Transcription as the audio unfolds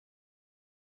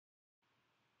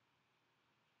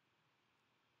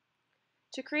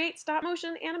To create stop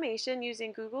motion animation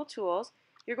using Google Tools,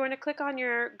 you're going to click on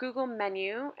your Google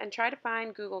menu and try to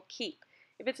find Google Keep.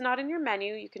 If it's not in your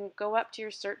menu, you can go up to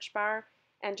your search bar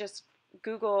and just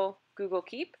Google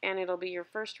Keep and it'll be your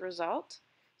first result.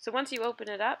 So once you open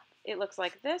it up, it looks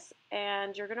like this,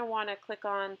 and you're going to want to click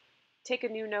on Take a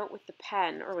New Note with the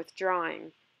pen or with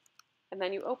drawing. And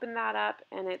then you open that up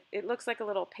and it looks like a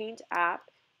little paint app.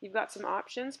 You've got some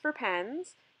options for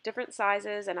pens, different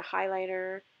sizes, and a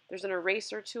highlighter. There's an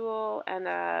eraser tool and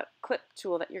a clip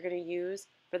tool that you're going to use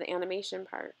for the animation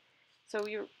part. So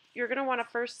you're going to want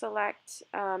to first select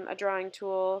a drawing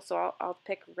tool. So I'll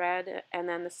pick red and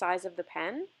then the size of the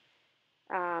pen.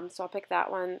 So I'll pick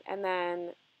that one, and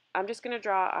then I'm just going to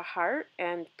draw a heart,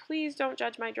 and please don't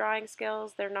judge my drawing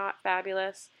skills. They're not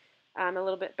fabulous. I'm a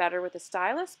little bit better with a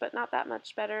stylus, but not that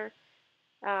much better.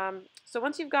 So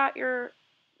once you've got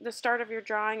the start of your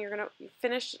drawing, you're going to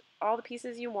finish all the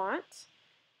pieces you want.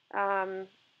 I'm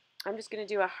just going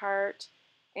to do a heart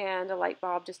and a light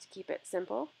bulb just to keep it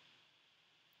simple.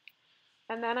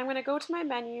 And then I'm going to go to my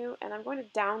menu and I'm going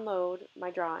to download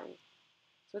my drawing.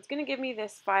 So it's going to give me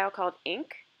this file called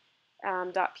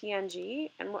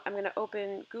ink.png, and I'm going to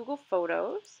open Google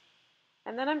Photos,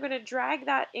 and then I'm going to drag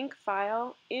that ink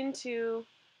file into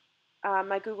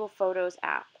my Google Photos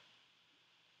app.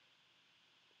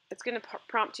 It's going to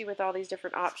prompt you with all these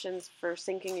different options for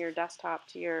syncing your desktop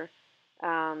to your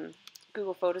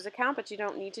Google Photos account, but you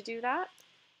don't need to do that.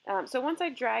 So once I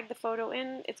drag the photo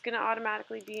in, it's going to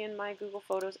automatically be in my Google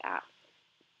Photos app.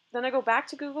 Then I go back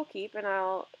to Google Keep and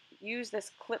I'll use this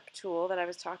clip tool that I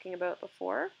was talking about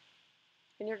before.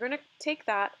 And you're going to take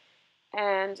that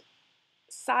and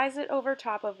size it over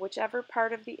top of whichever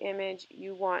part of the image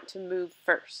you want to move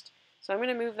first. So I'm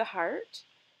going to move the heart.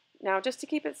 Now, just to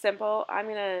keep it simple, I'm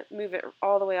going to move it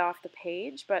all the way off the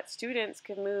page, but students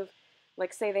can move,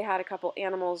 like say they had a couple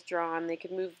animals drawn, they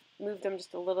could move them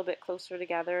just a little bit closer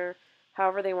together,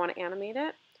 however they want to animate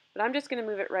it. But I'm just going to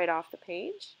move it right off the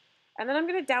page. And then I'm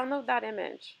going to download that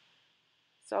image.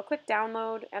 So I'll click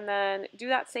download and then do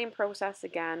that same process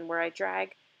again where I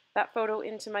drag that photo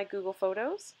into my Google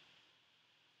Photos.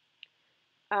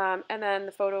 And then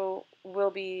the photo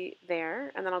will be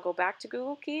there. And then I'll go back to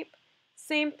Google Keep.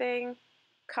 Same thing,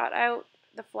 cut out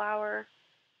the flower.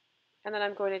 And then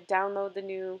I'm going to download the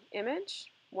new image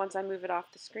once I move it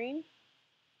off the screen.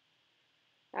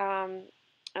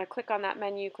 I click on that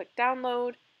menu, click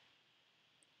download.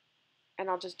 And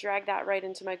I'll just drag that right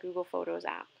into my Google Photos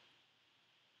app.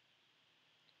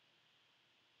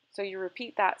 So you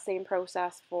repeat that same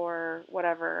process for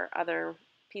whatever other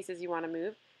pieces you want to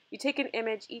move. You take an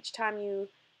image each time you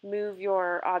move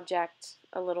your object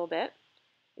a little bit.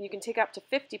 You can take up to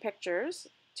 50 pictures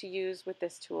to use with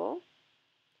this tool.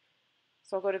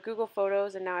 So I'll go to Google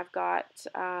Photos, and now I've got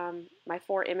my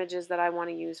 4 images that I want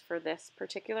to use for this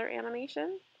particular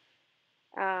animation.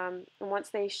 And once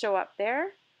they show up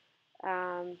there,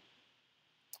 I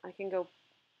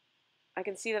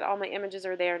can see that all my images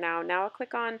are there now. Now I'll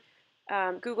click on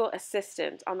Google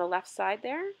Assistant on the left side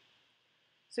there.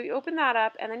 So you open that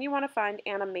up, and then you want to find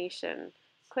animation.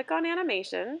 Click on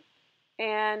animation,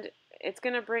 and it's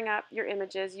going to bring up your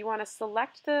images. You want to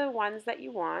select the ones that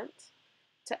you want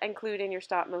to include in your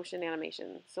stop motion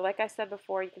animation. So like I said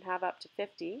before, you can have up to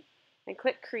 50, and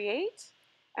click create.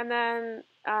 And then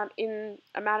in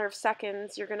a matter of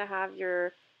seconds, you're going to have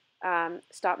your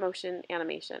stop motion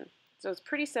animation. So it's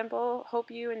pretty simple.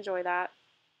 Hope you enjoy that.